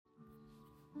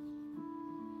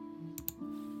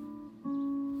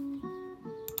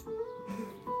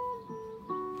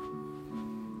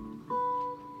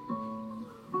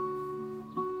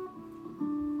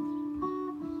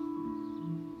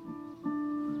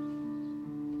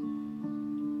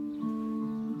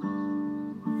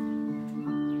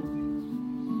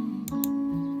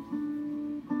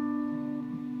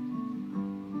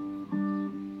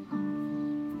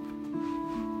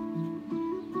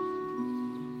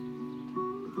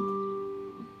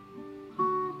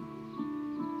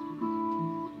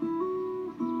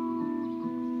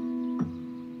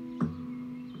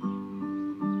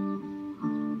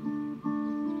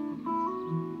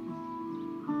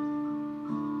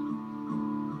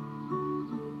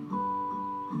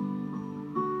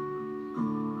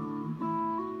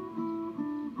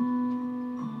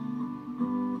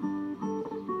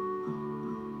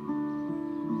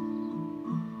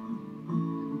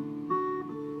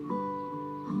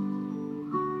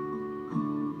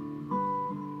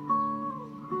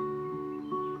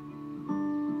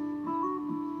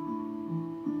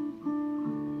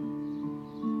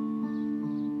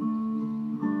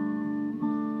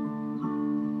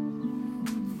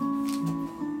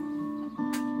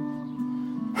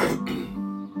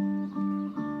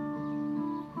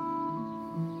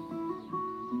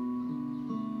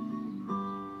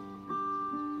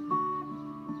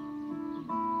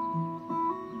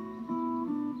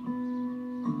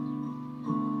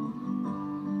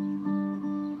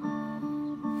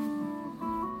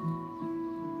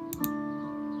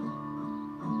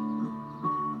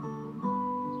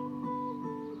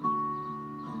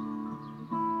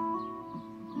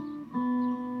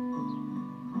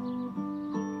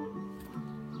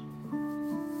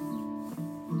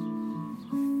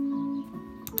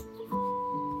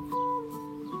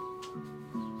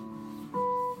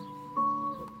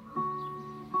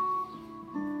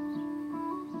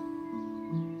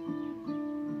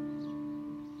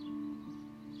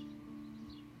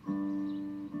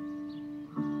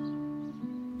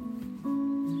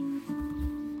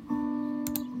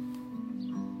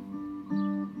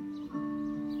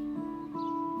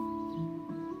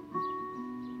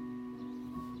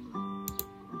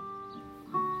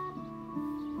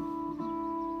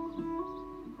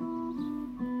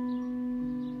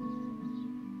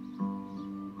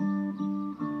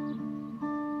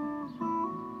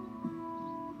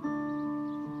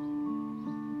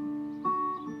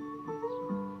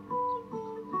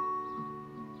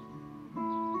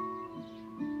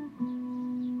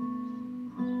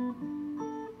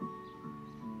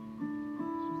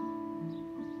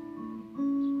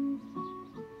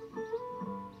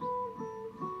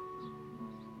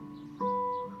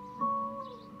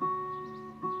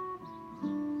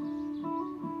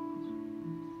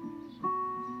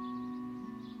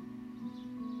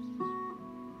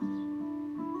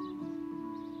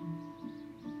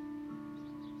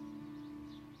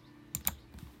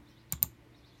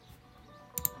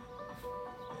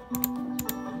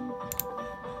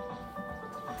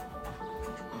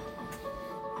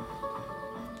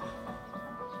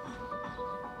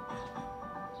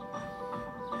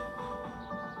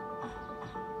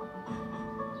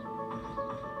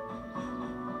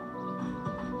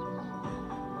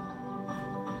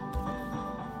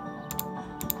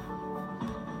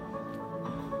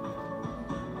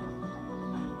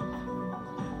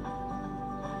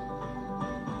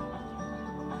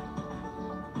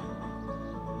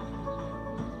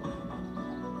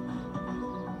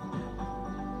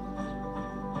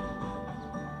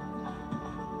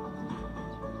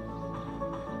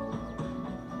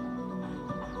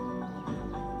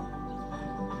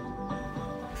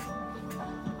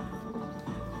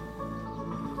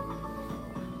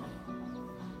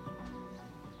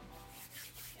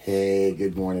Hey,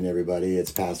 good morning, everybody. It's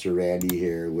Pastor Randy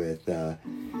here with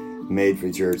Made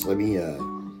for Church. Let me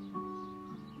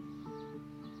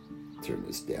turn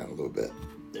this down a little bit.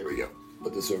 There we go.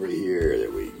 Put this over here. There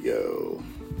we go.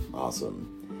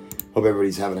 Awesome. Hope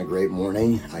everybody's having a great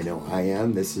morning. I know I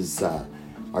am. This is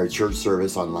our church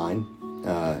service online.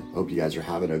 Hope you guys are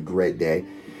having a great day.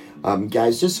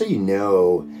 Guys, just so you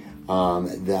know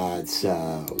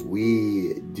that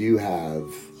we do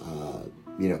have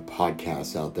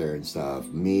podcasts out there and stuff.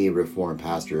 Me, Reformed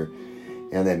Pastor,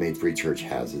 and then Made Free Church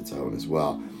has its own as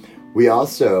well. We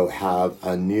also have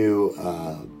a new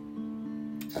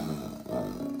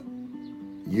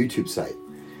YouTube site,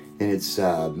 and it's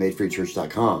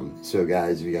madefreechurch.com. So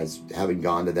guys, if you guys haven't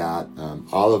gone to that,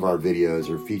 all of our videos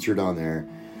are featured on there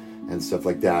and stuff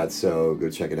like that. So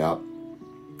go check it out.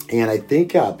 And I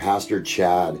think Pastor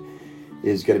Chad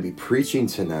is going to be preaching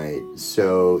tonight.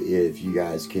 So if you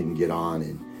guys can get on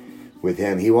and with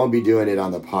him, he won't be doing it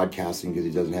on the podcasting because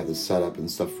he doesn't have the setup and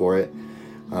stuff for it.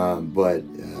 But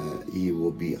he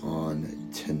will be on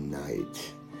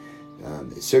tonight.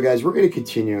 So guys, we're going to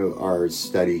continue our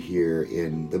study here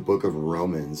in the book of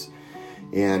Romans,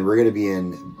 and we're going to be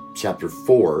in chapter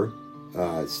 4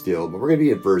 still, but we're going to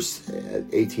be at verse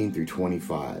 18 through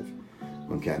 25.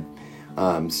 Okay.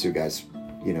 So guys,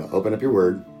 open up your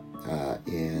word.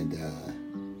 And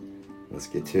let's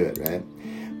get to it, right?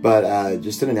 But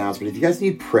just an announcement. If you guys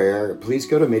need prayer, please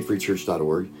go to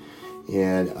madefreechurch.org.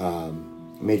 And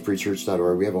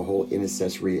madefreechurch.org, we have a whole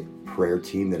intercessory prayer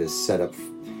team that is set up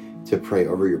to pray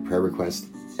over your prayer request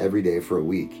every day for a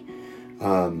week.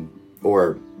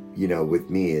 Or, with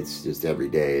me, it's just every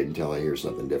day until I hear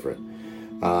something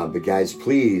different. But guys,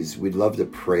 please, we'd love to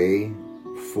pray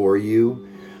for you.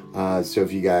 So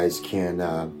if you guys can...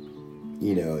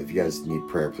 if you guys need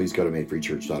prayer, please go to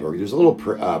madefreechurch.org. There's a little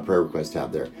prayer request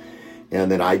tab there.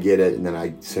 And then I get it, and then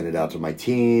I send it out to my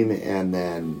team, and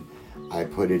then I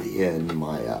put it in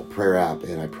my prayer app,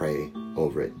 and I pray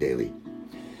over it daily.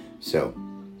 So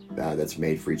that's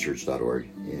madefreechurch.org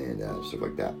and stuff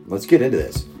like that. Let's get into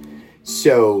this.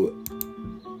 So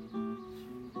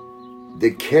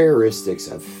the characteristics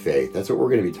of faith, that's what we're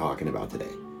going to be talking about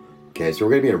today. Okay, so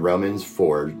we're going to be in Romans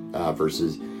 4,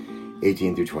 verses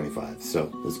 18 through 25. So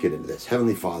let's get into this.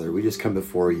 Heavenly Father, we just come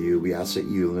before you. We ask that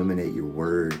you illuminate your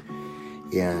word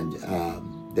and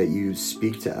that you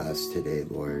speak to us today,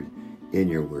 Lord, in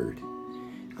your word.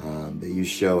 That you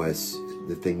show us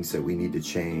the things that we need to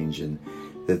change and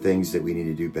the things that we need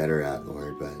to do better at,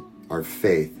 Lord. But our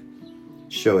faith,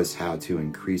 show us how to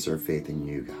increase our faith in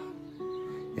you,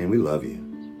 God. And we love you.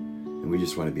 And we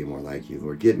just want to be more like you,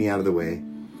 Lord. Get me out of the way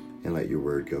and let your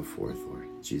word go forth, Lord.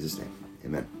 In Jesus' name,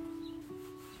 amen.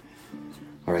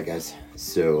 All right, guys.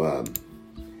 So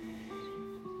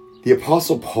the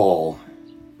Apostle Paul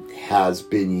has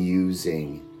been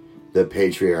using the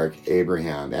patriarch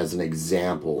Abraham as an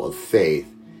example of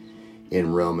faith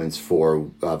in Romans 4,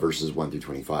 verses 1 through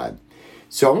 25.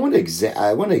 So I want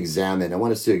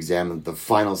us to examine the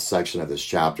final section of this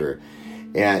chapter,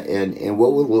 and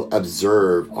what we'll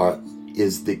observe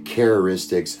is the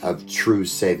characteristics of true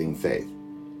saving faith,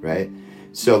 right?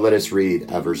 So let us read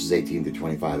verses 18 through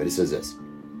 25, and it says this.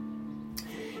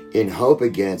 In hope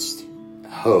against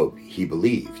hope, he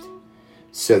believed,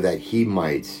 so that he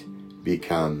might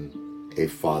become a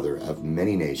father of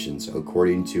many nations,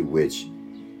 according to which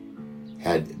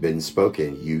had been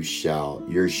spoken, your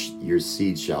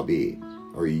seed shall be,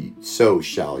 or so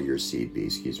shall your seed be,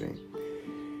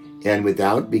 And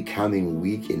without becoming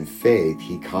weak in faith,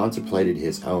 he contemplated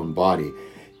his own body,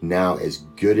 now as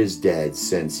good as dead,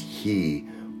 since he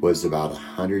was about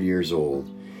 100 years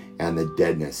old, and the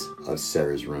deadness of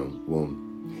Sarah's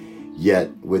womb.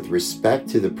 Yet, with respect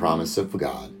to the promise of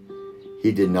God,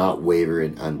 he did not waver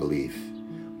in unbelief,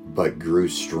 but grew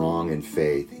strong in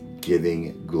faith,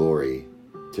 giving glory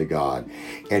to God,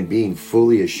 and being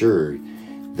fully assured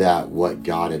that what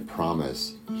God had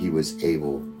promised, he was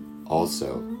able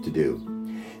also to do.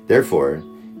 Therefore,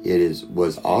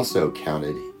 was also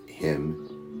counted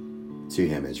to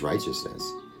him as righteousness.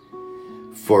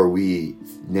 For we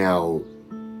now,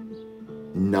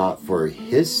 not for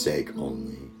his sake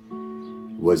only,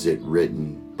 was it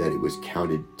written that it was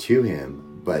counted to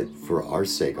him, but for our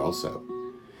sake also,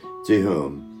 to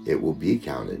whom it will be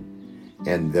counted,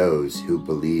 and those who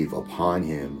believe upon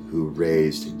him who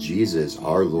raised Jesus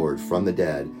our Lord from the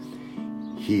dead.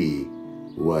 He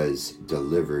was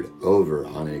delivered over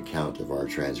on an account of our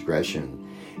transgression,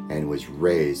 and was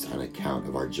raised on account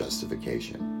of our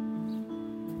justification.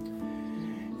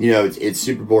 It's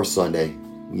Super Bowl Sunday.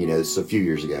 This is a few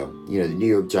years ago. The New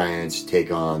York Giants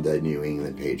take on the New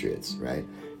England Patriots, right?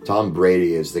 Tom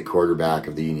Brady is the quarterback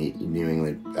of the New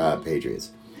England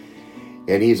Patriots.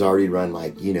 And he's already run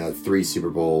 3 Super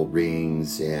Bowl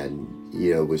rings and,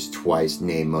 was twice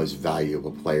named most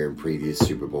valuable player in previous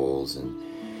Super Bowls.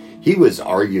 And he was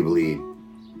arguably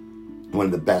one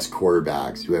of the best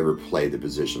quarterbacks who ever played the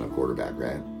position of quarterback,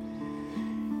 right?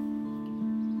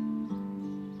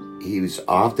 He was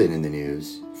often in the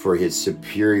news for his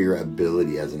superior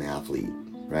ability as an athlete,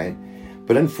 right?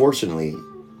 But unfortunately,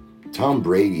 Tom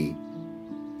Brady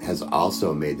has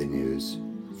also made the news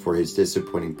for his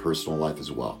disappointing personal life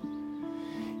as well.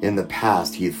 In the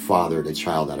past, he had fathered a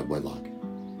child out of wedlock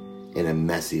in a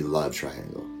messy love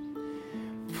triangle.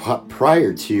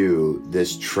 Prior to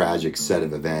this tragic set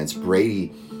of events,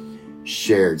 Brady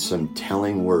shared some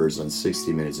telling words on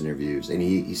 60 Minutes interviews, and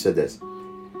he said this: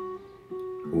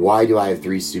 "Why do I have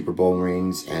 3 Super Bowl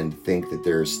rings and think that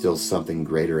there is still something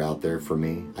greater out there for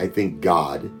me? I think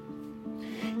God,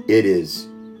 it's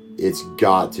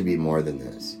got to be more than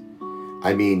this.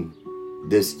 I mean,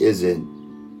 this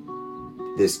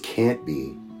can't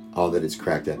be all that it's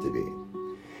cracked up to be."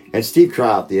 And Steve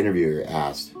Kroft, the interviewer,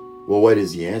 asked, "Well, what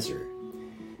is the answer?"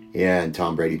 And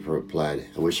Tom Brady replied,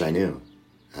 "I wish I knew.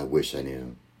 I wish I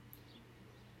knew."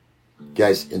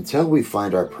 Guys, until we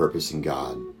find our purpose in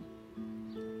God,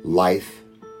 life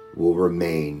will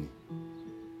remain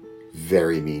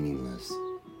very meaningless.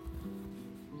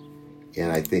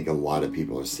 And I think a lot of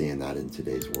people are seeing that in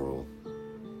today's world.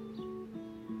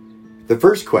 The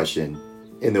first question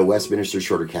in the Westminster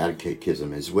Shorter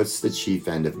Catechism is, what's the chief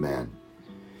end of man?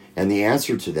 And the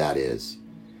answer to that is,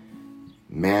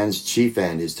 man's chief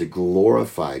end is to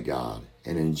glorify God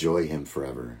and enjoy him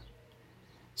forever.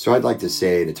 So I'd like to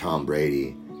say to Tom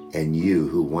Brady and you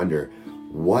who wonder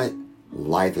what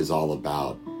life is all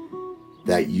about,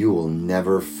 that you will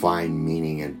never find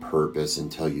meaning and purpose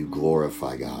until you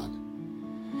glorify God.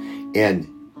 And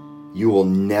you will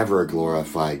never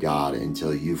glorify God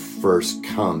until you first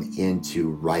come into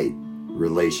right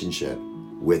relationship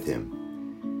with him.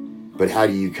 But how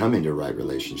do you come into right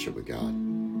relationship with God?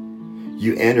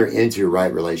 You enter into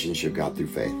right relationship with God through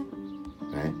faith,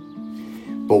 right?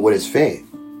 But what is faith?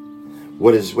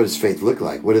 What does faith look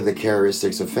like? What are the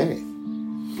characteristics of faith?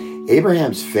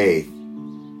 Abraham's faith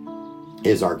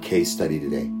is our case study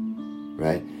today,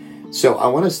 right? So I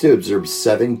want us to observe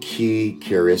 7 key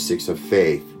characteristics of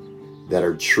faith that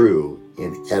are true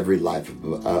in every life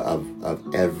of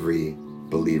every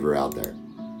believer out there.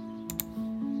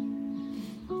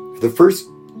 The first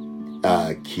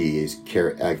key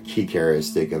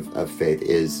characteristic of faith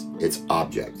is its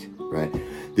object, right?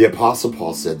 The Apostle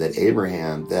Paul said that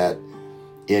Abraham, that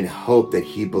in hope that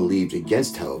he believed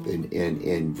against hope,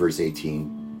 in verse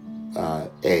 18a,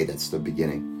 that's the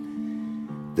beginning.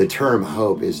 The term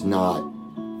hope is not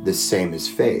the same as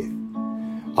faith,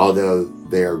 although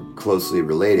they are closely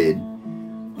related.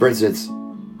 For instance,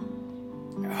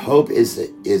 hope is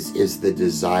the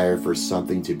desire for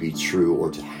something to be true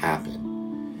or to happen,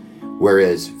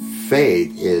 whereas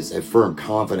faith is a firm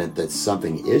confidence that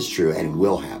something is true and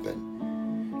will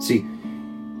happen. See,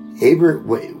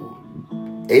 Abraham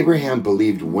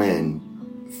believed when,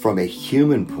 from a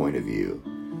human point of view,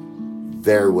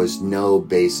 there was no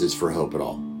basis for hope at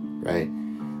all, right?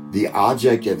 The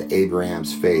object of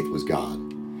Abraham's faith was God,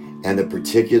 and the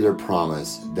particular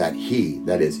promise that he,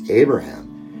 that is Abraham,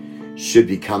 should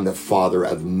become the father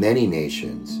of many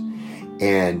nations,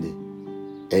 and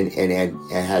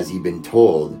has he been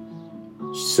told,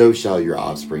 so shall your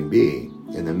offspring be,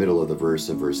 in the middle of the verse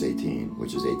of verse 18,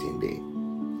 which is 18b.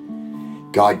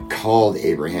 God called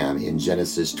Abraham in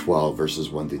Genesis 12,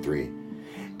 verses 1 through 3.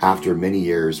 After many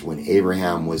years, when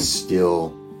Abraham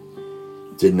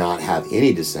did not have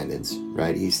any descendants,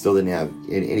 right? He still didn't have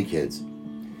any kids.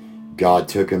 God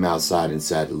took him outside and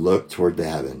said, look toward the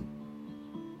heaven,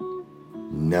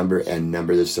 number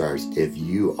the stars, if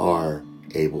you are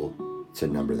able to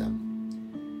number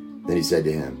them. Then he said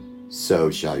to him, so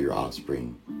shall your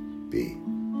offspring be.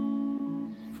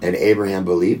 And Abraham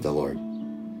believed the Lord,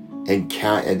 and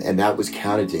that was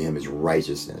counted to him as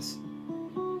righteousness.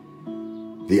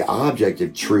 The object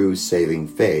of true saving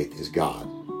faith is God,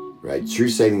 right? True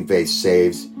saving faith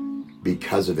saves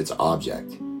because of its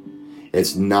object.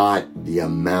 It's not the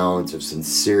amount of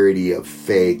sincerity of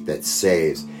faith that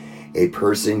saves. A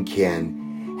person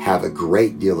can have a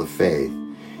great deal of faith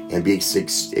and be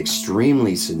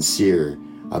extremely sincere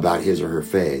about his or her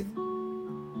faith,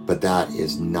 but that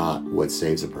is not what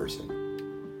saves a person.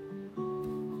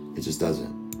 It just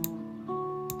doesn't.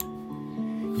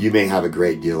 You may have a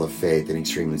great deal of faith and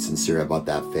extremely sincere about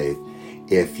that faith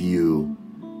if you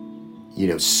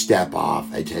step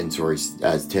off a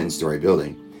 10-story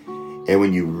building, and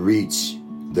when you reach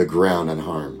the ground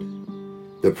unharmed.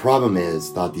 The problem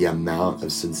is not the amount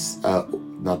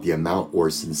or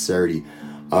sincerity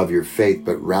of your faith,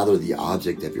 but rather the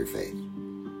object of your faith,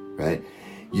 right?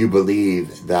 You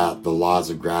believe that the laws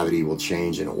of gravity will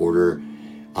change in order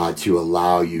to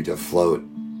allow you to float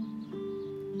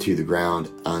to the ground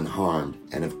unharmed.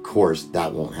 And of course,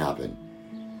 that won't happen.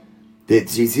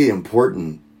 The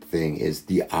important thing is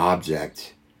the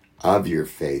object of your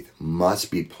faith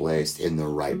must be placed in the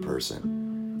right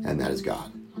person, and that is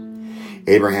God.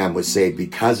 Abraham was saved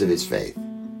because of his faith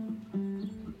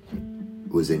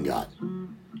was in God.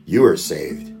 You are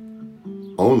saved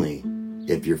only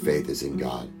if your faith is in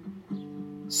God.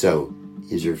 So,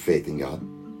 is your faith in God?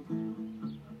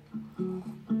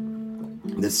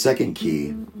 The second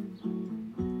key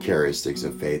characteristics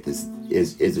of faith is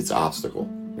its obstacle,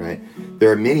 right?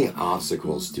 There are many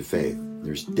obstacles to faith.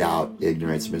 There's doubt,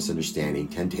 ignorance, misunderstanding,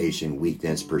 temptation,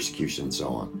 weakness, persecution, and so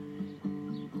on.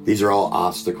 These are all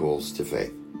obstacles to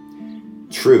faith.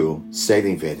 True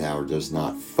saving faith, however, does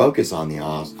not focus on the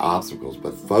obstacles,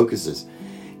 but focuses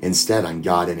instead on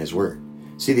God and His Word.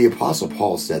 See, the Apostle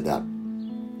Paul said that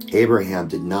Abraham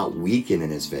did not weaken in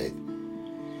his faith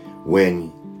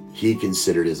when he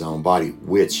considered his own body,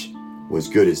 which was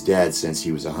good as dead since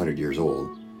he was 100 years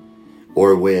old,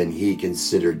 or when he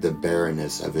considered the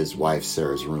barrenness of his wife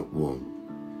Sarah's womb.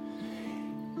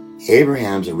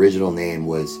 Abraham's original name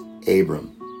was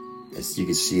Abram. As you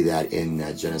can see that in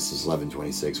Genesis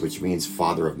 11:26, which means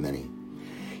father of many.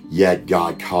 Yet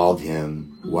God called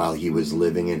him while he was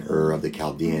living in Ur of the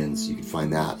Chaldeans. You can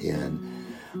find that in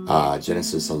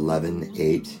Genesis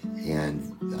 11:8 and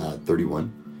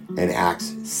 31, and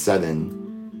Acts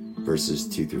 7 verses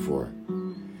 2 through 4.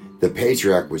 The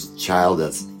patriarch was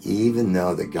childless, even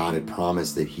though that God had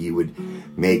promised that he would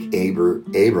make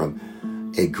Abram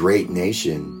a great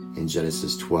nation in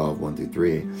Genesis 12:1 through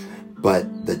 3.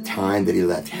 But the time that he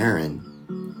left Haran,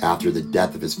 after the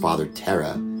death of his father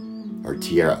Terah,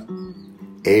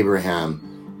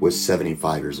 Abraham was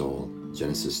 75 years old,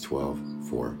 Genesis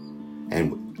 12:4,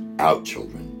 and without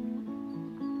children.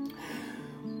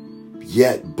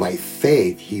 Yet by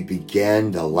faith he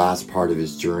began the last part of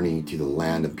his journey to the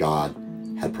land of God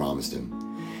had promised him.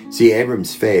 See,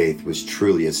 Abram's faith was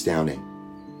truly astounding,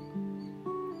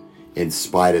 in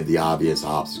spite of the obvious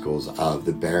obstacles of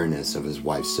the barrenness of his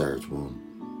wife Sarah's womb.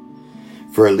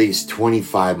 For at least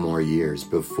 25 more years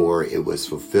before it was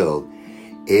fulfilled,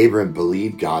 Abram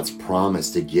believed God's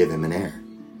promise to give him an heir.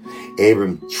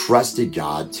 Abram trusted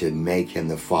God to make him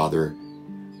the father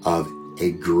of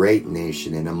a great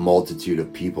nation and a multitude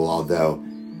of people, although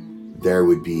there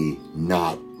would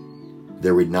not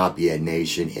be a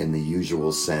nation in the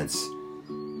usual sense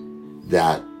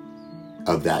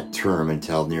of that term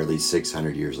until nearly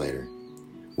 600 years later,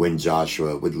 when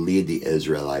Joshua would lead the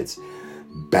Israelites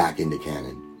back into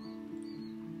Canaan.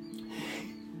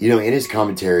 You know, in his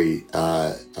commentary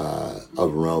of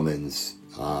Romans,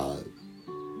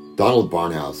 Donald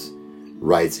Barnhouse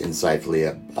writes insightfully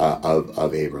of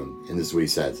Abram, and this is what he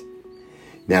says.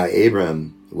 Now,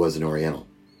 Abram was an Oriental,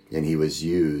 and he was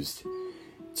used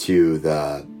to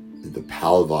the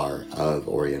palaver of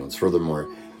Orientals. Furthermore,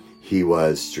 he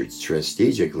was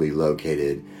strategically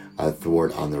located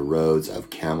athwart on the roads of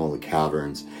camel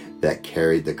caverns that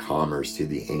carried the commerce to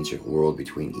the ancient world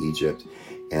between Egypt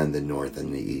and the north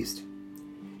and the east.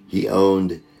 He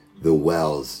owned the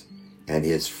wells, and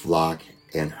his flock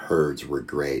and herds were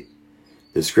great.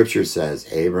 The scripture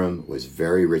says Abram was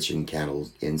very rich in cattle,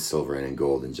 in silver, and in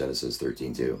gold in Genesis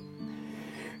 13:2.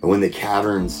 And when the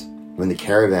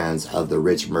caravans of the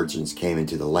rich merchants came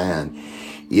into the land,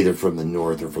 either from the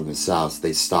north or from the south,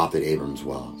 they stopped at Abram's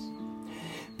wells.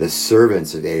 The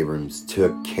servants of Abram's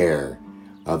took care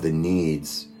of the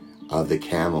needs of the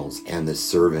camels and the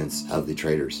servants of the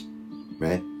traders,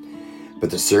 right?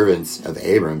 But the servants of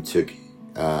Abram took,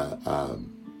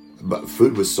 but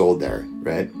food was sold there,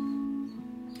 right?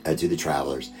 To the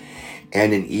travelers.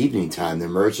 And in evening time, the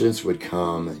merchants would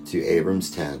come to Abram's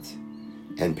tent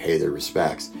and pay their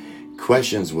respects.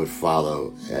 Questions would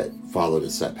follow the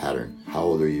set pattern. How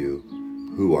old are you?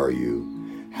 Who are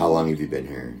you? How long have you been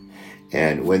here?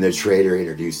 And when the trader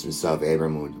introduced himself,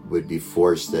 Abram would be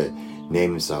forced to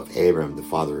name himself Abram, the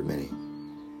father of many.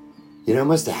 You know, it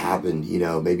must have happened,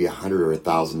 maybe 100 or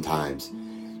 1,000 times,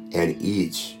 and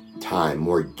each time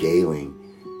more galing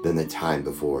than the time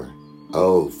before.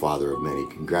 Oh, father of many,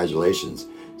 congratulations.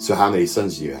 So how many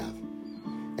sons do you have?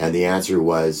 And the answer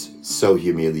was so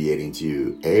humiliating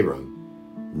to Abram,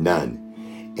 none.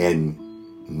 And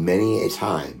many a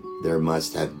time there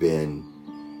must have been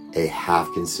a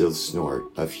half-concealed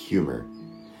snort of humor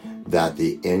that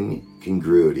the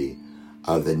incongruity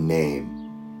of the name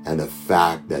and the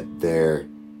fact that there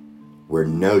were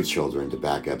no children to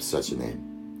back up such a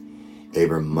name.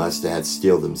 Abram must have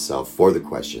steeled himself for the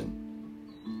question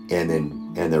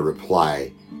and the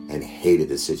reply, and hated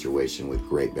the situation with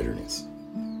great bitterness.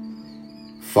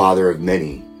 Father of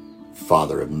many,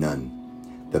 father of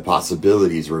none. The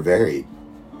possibilities were varied.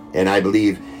 And I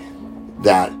believe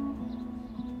that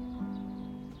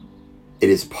it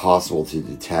is possible to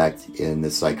detect in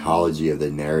the psychology of the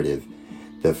narrative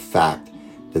the fact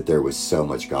that there was so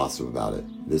much gossip about it.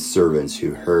 The servants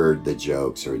who heard the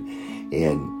jokes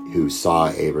and who saw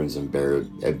Abram's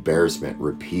embarrassment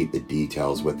repeat the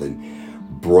details with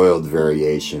embroiled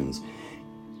variations.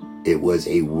 It was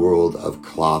a world of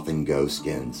cloth and goat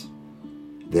skins.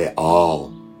 They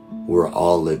all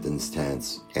lived in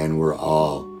tents, and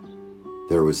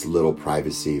there was little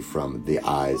privacy from the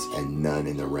eyes and none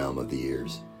in the realm of the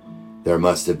ears. There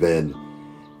must have been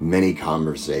many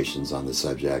conversations on the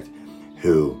subject.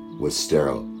 Who was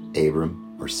sterile,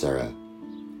 Abram or Sarah?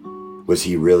 Was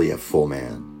he really a full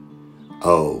man?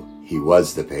 Oh, he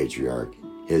was the patriarch.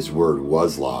 His word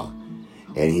was law,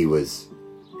 and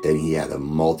he had a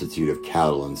multitude of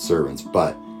cattle and servants,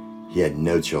 but he had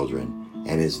no children,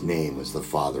 and his name was the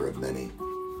father of many.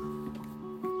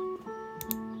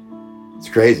 It's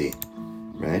crazy,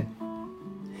 right?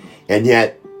 And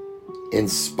yet, in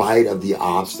spite of the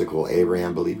obstacle,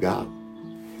 Abraham believed God.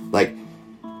 Like,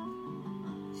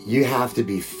 you have to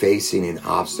be facing an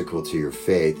obstacle to your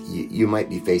faith. You might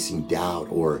be facing doubt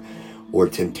or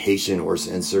temptation or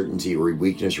uncertainty or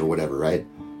weakness or whatever, right?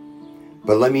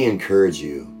 But let me encourage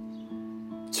you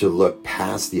to look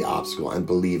past the obstacle and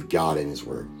believe God in His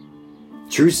Word.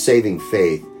 True saving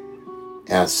faith,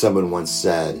 as someone once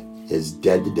said, is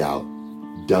dead to doubt,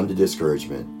 dumb to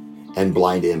discouragement, and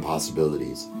blind to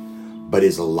impossibilities, but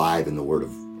is alive in the Word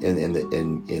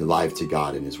and alive to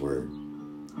God in His Word.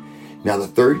 Now, the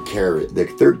third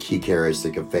key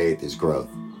characteristic of faith is growth.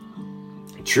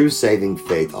 True saving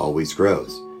faith always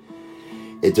grows.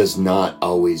 It does not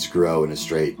always grow in a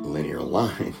straight linear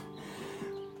line.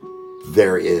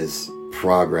 There is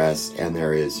progress and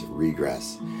there is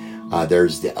regress.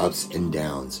 There's the ups and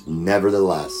downs.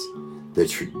 Nevertheless, the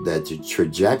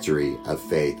trajectory of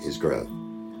faith is growth,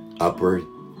 upward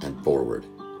and forward,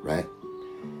 right?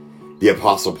 The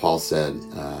Apostle Paul said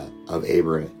of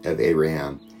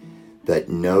Abraham that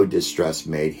no distress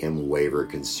made him waver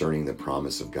concerning the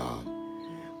promise of God,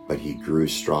 but he grew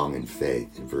strong in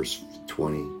faith in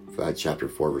chapter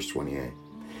 4, verse 28.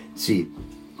 See,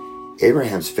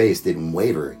 Abraham's faith didn't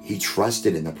waver. He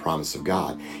trusted in the promise of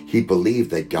God. He believed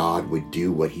that God would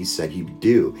do what He said He would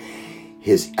do.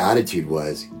 His attitude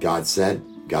was, God said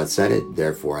it,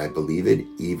 therefore I believe it,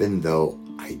 even though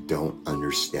I don't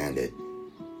understand it.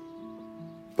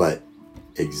 But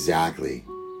exactly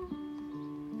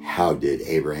how did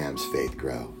Abraham's faith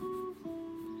grow?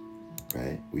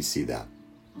 Right? We see that.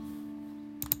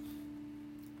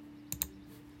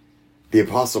 The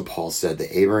Apostle Paul said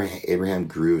that Abraham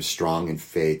grew strong in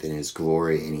faith in his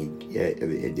glory and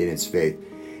in his faith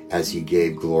as he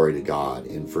gave glory to God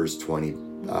in verse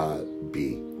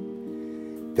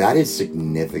 20b. That is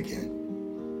significant.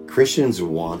 Christians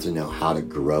want to know how to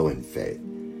grow in faith.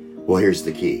 Well, here's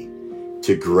the key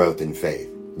to growth in faith,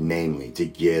 namely to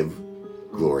give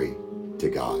glory to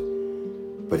God.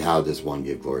 But how does one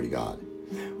give glory to God?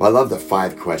 Well, I love the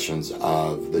 5 questions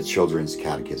of the Children's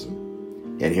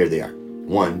Catechism. And here they are.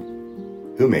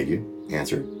 1, who made you?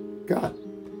 Answer, God.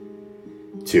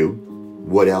 2,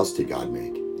 what else did God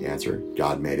make? Answer,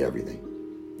 God made everything.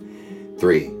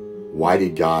 3, why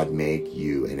did God make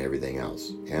you and everything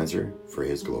else? Answer, for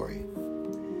His glory.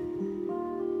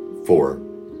 4,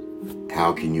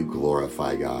 how can you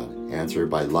glorify God? Answer,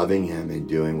 by loving Him and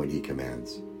doing what He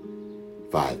commands.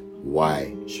 5,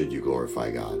 why should you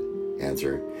glorify God?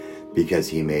 Answer, because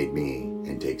He made me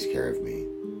and takes care of me.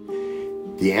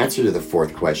 The answer to the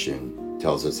 4th question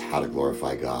tells us how to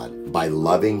glorify God, by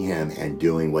loving Him and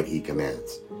doing what He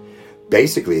commands.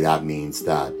 Basically, that means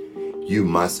that you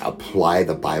must apply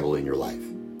the Bible in your life.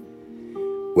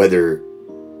 Whether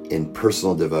in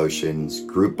personal devotions,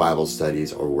 group Bible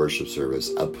studies, or worship service,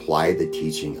 apply the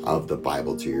teaching of the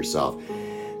Bible to yourself.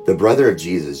 The brother of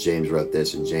Jesus, James, wrote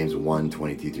this in James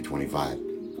 1:22-25.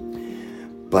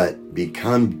 But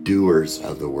become doers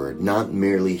of the word, not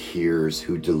merely hearers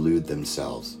who delude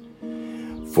themselves.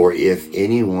 For if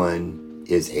anyone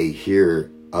is a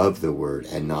hearer of the word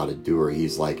and not a doer,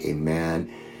 he's like a man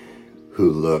who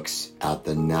looks at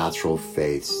the natural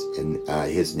face in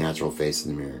his natural face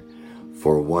in the mirror.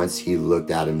 For once he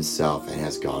looked at himself and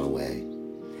has gone away.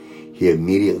 He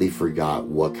immediately forgot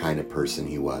what kind of person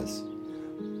he was.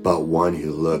 but one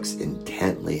who looks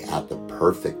intently at the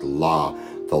perfect law,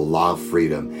 the law of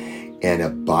freedom, and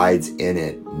abides in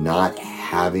it, not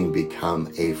having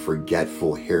become a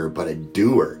forgetful hearer, but a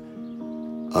doer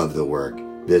of the work.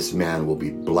 This man will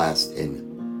be blessed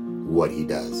in what he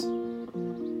does.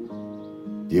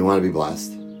 Do you want to be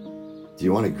blessed? Do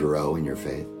you want to grow in your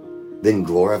faith? Then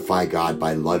glorify God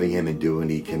by loving him and doing what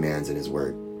he commands in his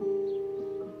word.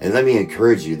 And let me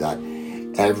encourage you that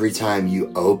every time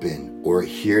you open or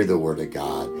hear the word of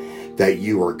God, that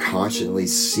you are constantly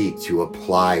seek to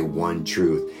apply one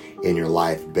truth in your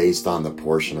life based on the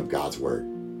portion of God's word.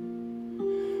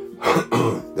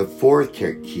 The fourth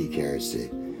key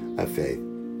characteristic of faith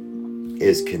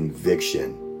is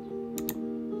conviction.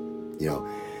 You know,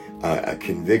 a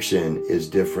conviction is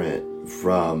different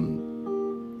from,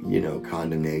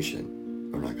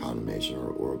 condemnation, or not condemnation,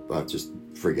 or just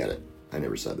forget it. I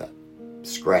never said that.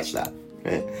 Scratch that.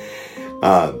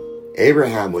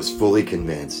 Abraham was fully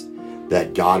convinced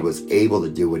that God was able to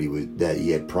do what that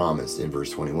he had promised in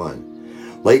verse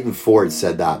 21. Leighton Ford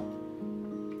said that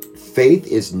faith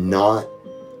is not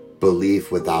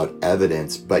belief without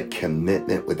evidence, but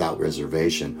commitment without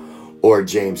reservation. Or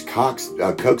James Coke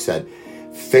said,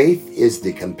 faith is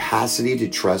the capacity to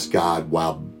trust God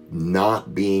while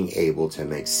not being able to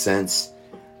make sense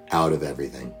out of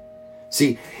everything.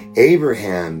 See,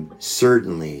 Abraham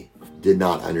certainly did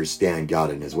not understand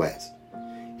God in his ways.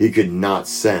 He could not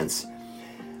sense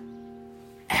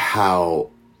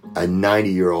how a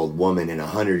 90-year-old woman and a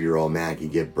 100-year-old man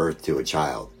could give birth to a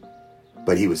child.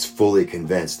 But he was fully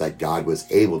convinced that God was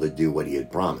able to do what he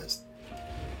had promised.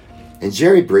 And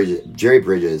Jerry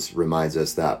Bridges reminds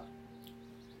us that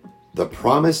the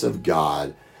promise of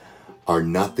God are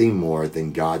nothing more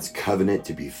than God's covenant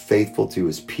to be faithful to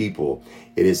his people.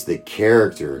 It is the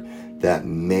character that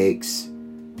makes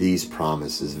these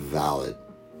promises valid.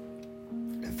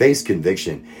 Faith's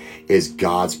conviction is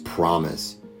God's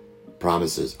promise.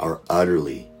 Promises are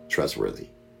utterly trustworthy.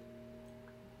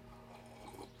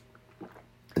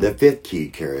 The fifth key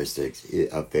characteristic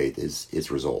of faith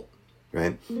is result,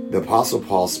 right? The Apostle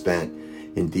Paul spent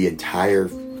in the entire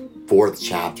 4th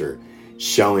chapter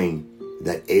showing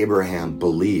that Abraham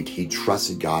believed, he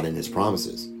trusted God in his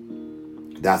promises.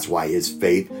 That's why his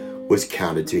faith was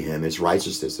counted to him as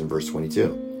righteousness in verse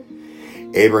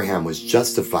 22. Abraham was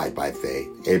justified by faith.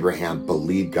 Abraham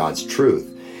believed God's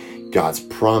truth, God's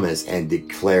promise, and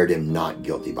declared him not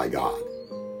guilty by God.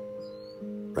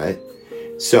 Right?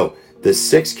 So the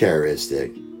sixth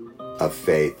characteristic of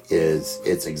faith is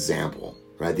its example.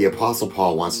 Right? The Apostle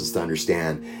Paul wants us to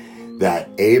understand that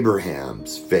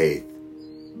Abraham's faith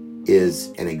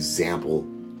is an example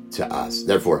to us.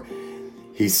 Therefore,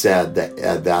 he said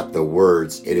that the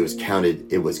words it was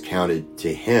counted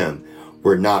to him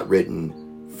were not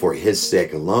written for his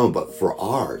sake alone, but for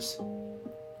ours.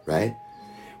 Right?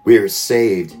 We are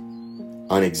saved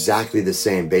on exactly the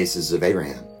same basis of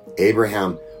Abraham.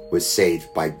 Abraham was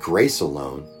saved by grace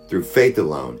alone, through faith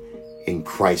alone, in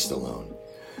Christ alone.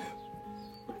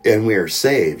 And we are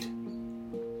saved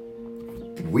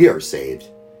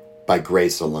by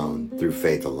grace alone, through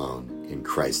faith alone, in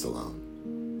Christ alone.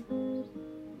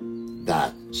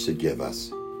 That should give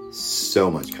us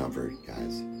so much comfort,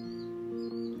 guys.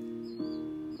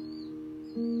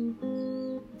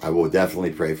 I will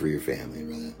definitely pray for your family,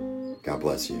 brother. God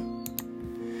bless you.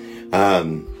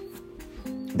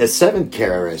 The seventh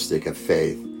characteristic of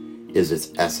faith is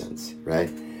its essence, right?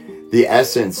 The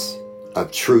essence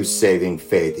of true saving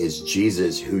faith is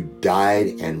Jesus, who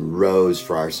died and rose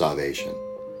for our salvation,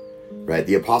 right?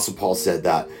 The Apostle Paul said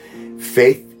that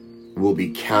faith will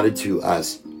be counted to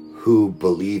us who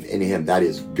believe in him. That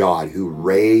is God, who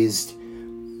raised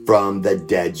from the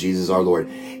dead Jesus our Lord,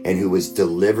 and who was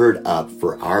delivered up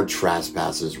for our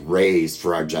trespasses, raised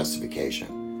for our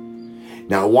justification.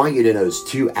 Now, I want you to notice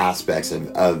two aspects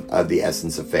of the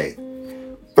essence of faith.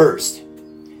 First,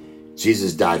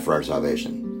 Jesus died for our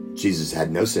salvation. Jesus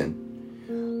had no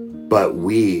sin, but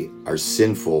we are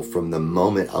sinful from the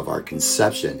moment of our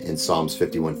conception in Psalms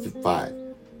 51:5.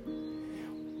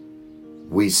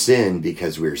 We sin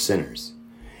because we are sinners,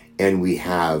 and we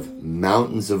have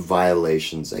mountains of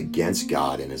violations against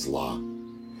God and his law.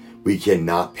 We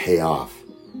cannot pay off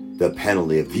the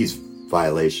penalty of these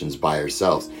violations by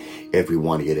ourselves if we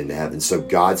want to get into heaven. So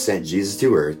God sent Jesus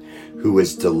to earth, who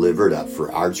was delivered up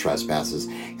for our trespasses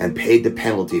and paid the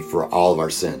penalty for all of our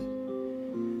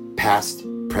sin, past,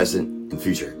 present, and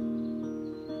future.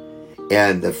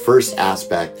 And the first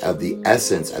aspect of the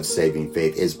essence of saving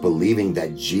faith is believing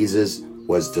that Jesus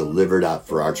was delivered up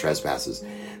for our trespasses.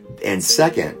 And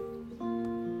second,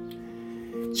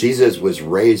 Jesus was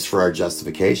raised for our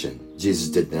justification. Jesus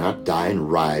did not die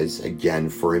and rise again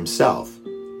for himself,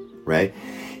 right?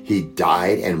 He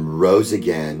died and rose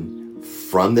again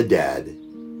from the dead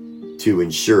to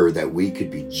ensure that we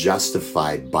could be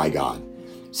justified by God.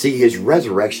 See, his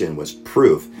resurrection was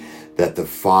proof that the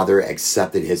Father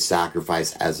accepted his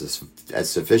sacrifice as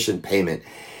sufficient payment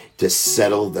to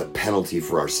settle the penalty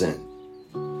for our sin.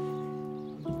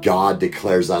 God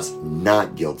declares us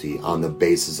not guilty on the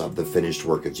basis of the finished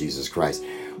work of Jesus Christ,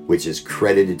 which is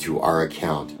credited to our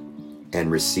account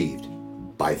and received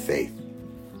by faith.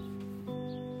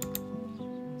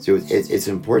 So it's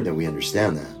important that we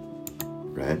understand that,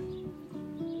 right?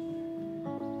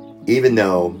 Even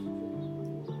though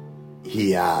he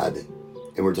had,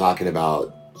 and we're talking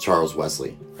about Charles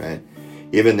Wesley, right?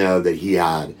 Even though that he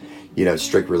had,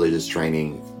 strict religious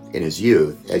training in his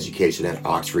youth, education at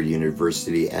Oxford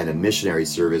University, and a missionary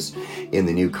service in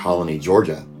the new colony,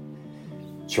 Georgia,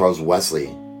 Charles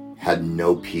Wesley had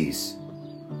no peace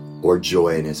or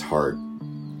joy in his heart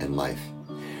and life.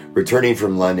 Returning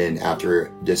from London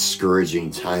after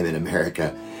discouraging time in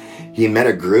America, he met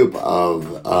a group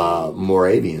of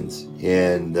Moravians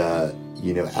in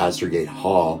Astorgate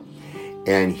Hall,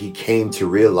 and he came to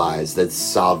realize that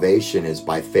salvation is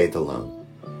by faith alone.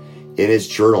 In his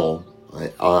journal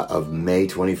of May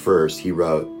 21st, he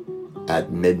wrote,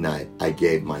 "At midnight, I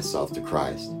gave myself to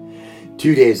Christ."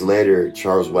 2 days later,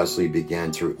 Charles Wesley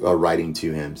began writing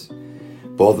 2 hymns.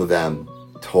 Both of them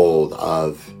told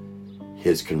of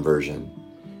his conversion.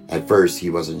 At first, he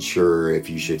wasn't sure if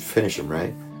he should finish them,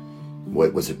 right?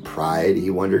 What was it, pride? He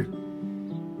wondered,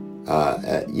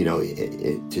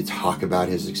 to talk about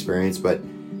his experience. But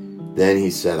then he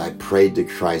said, "I prayed to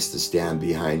Christ to stand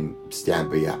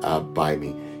by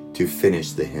me to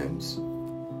finish the hymns."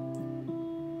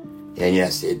 And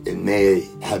yes, it may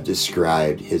have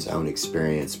described his own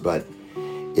experience, but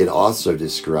it also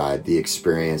described the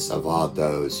experience of all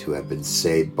those who have been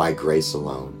saved by grace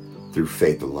alone, through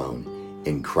faith alone,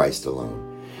 in Christ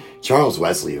alone. Charles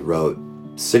Wesley wrote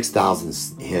 6,000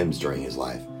 hymns during his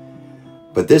life,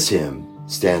 but this hymn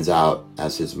stands out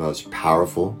as his most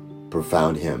powerful,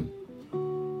 profound hymn.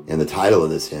 And the title of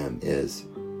this hymn is,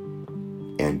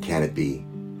 "And Can It Be?"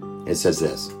 It says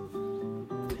this: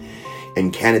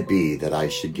 "And can it be that I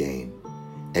should gain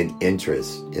an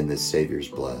interest in the Savior's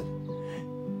blood?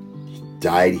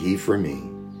 Died he for me,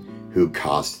 who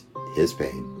cost his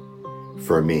pain,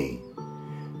 for me,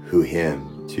 who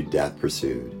him to death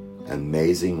pursued.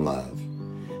 Amazing love,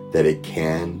 that it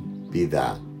can be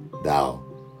that thou,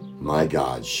 my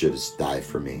God, shouldst die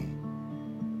for me.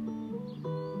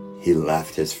 He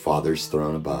left his Father's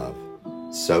throne above,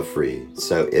 so free,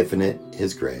 so infinite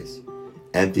his grace,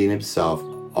 emptied himself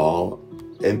all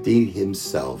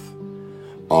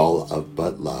of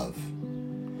but love,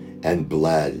 and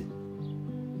bled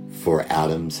for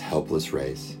Adam's helpless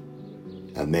race.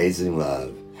 Amazing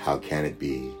love, how can it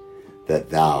be that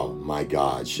thou, my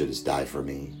God, shouldst die for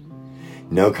me?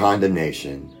 No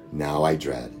condemnation now I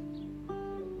dread.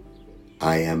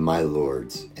 I am my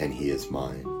Lord's, and he is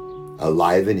mine.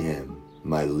 Alive in him,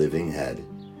 my living head,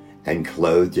 and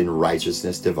clothed in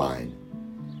righteousness divine.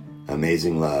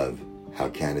 Amazing love, how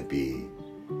can it be?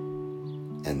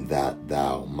 And that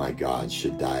thou, my God,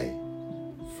 should die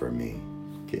for me."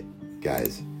 Okay,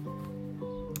 guys,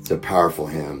 it's a powerful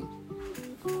hymn.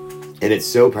 And it's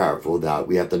so powerful that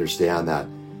we have to understand that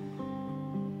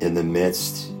in the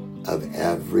midst of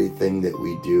everything that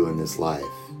we do in this life,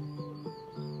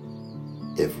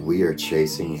 if we are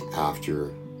chasing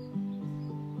after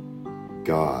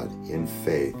God in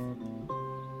faith,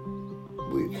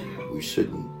 we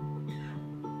shouldn't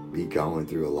be going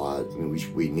through a lot. I mean,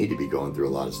 we need to be going through a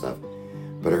lot of stuff,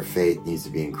 but our faith needs to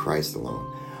be in Christ alone.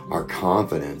 Our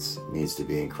confidence needs to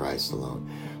be in Christ alone.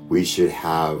 We should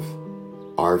have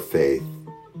our faith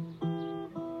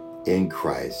in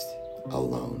Christ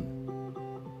alone.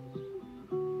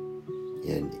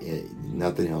 And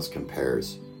nothing else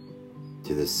compares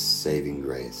to the saving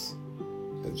grace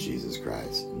of Jesus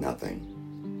Christ. Nothing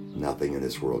in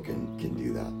this world can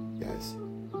do that, guys.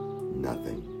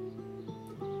 Nothing.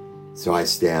 So I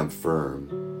stand firm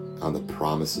on the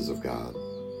promises of God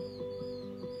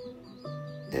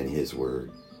and his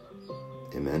word.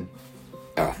 Amen.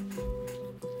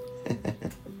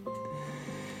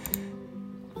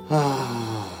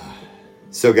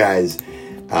 So guys,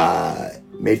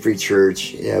 Made Free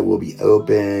Church will be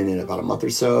open in about a month or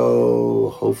so,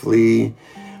 hopefully.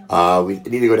 We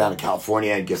need to go down to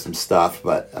California and get some stuff,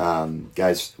 but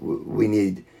guys, we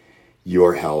need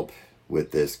your help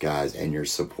with this, guys, and your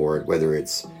support, whether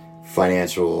it's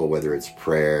financial, whether it's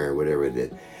prayer, whatever it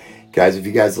is. Guys, if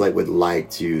you guys would like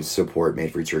to support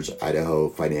Made Free Church Idaho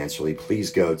financially,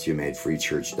 please go to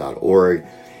madefreechurch.org,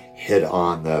 hit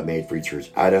on the Made Free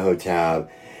Church Idaho tab,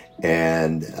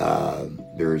 and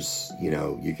there's,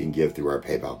 you can give through our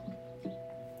PayPal.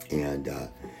 And,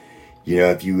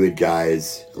 if you would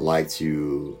guys like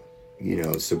to,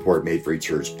 support Made Free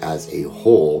Church as a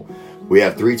whole, we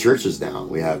have 3 churches now.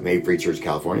 We have Made Free Church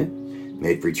California,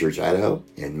 Made Free Church Idaho,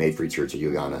 and Made Free Church of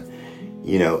Uganda.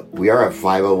 We are a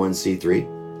 501c3.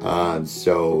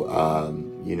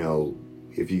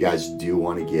 If you guys do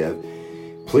want to give,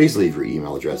 please leave your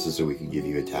email addresses so we can give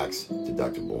you a tax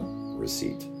deductible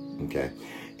receipt. Okay.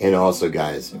 And also,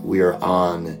 guys, we are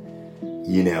on,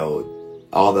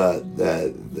 all the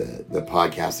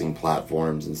podcasting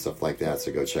platforms and stuff like that.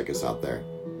 So go check us out there.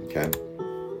 Okay.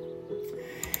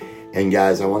 And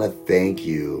guys, I want to thank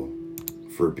you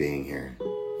for being here.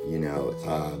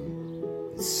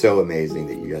 It's so amazing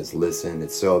that you guys listen.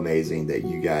 It's so amazing that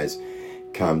you guys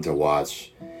come to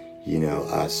watch,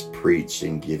 us preach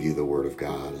and give you the word of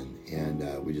God.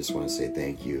 And we just want to say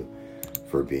thank you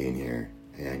for being here.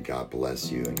 And God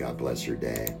bless you, and God bless your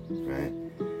day, right?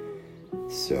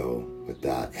 So with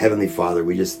that, Heavenly Father,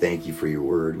 we just thank you for your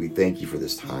word. We thank you for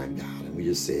this time, God. And we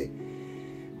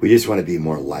just want to be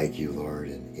more like you, Lord.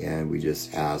 And we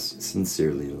just ask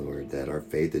sincerely, Lord, that our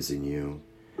faith is in you.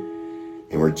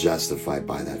 And we're justified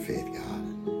by that faith, God.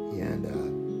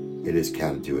 And it is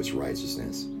counted to us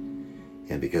righteousness.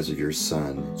 And because of your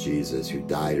Son, Jesus, who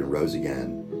died and rose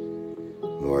again,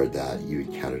 Lord, that you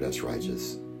counted us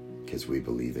righteous because we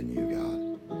believe in you,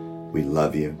 God. We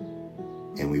love you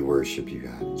and we worship you,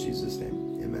 God. In Jesus'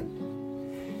 name,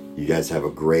 amen. You guys have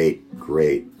a great,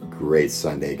 great, great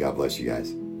Sunday. God bless you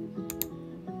guys.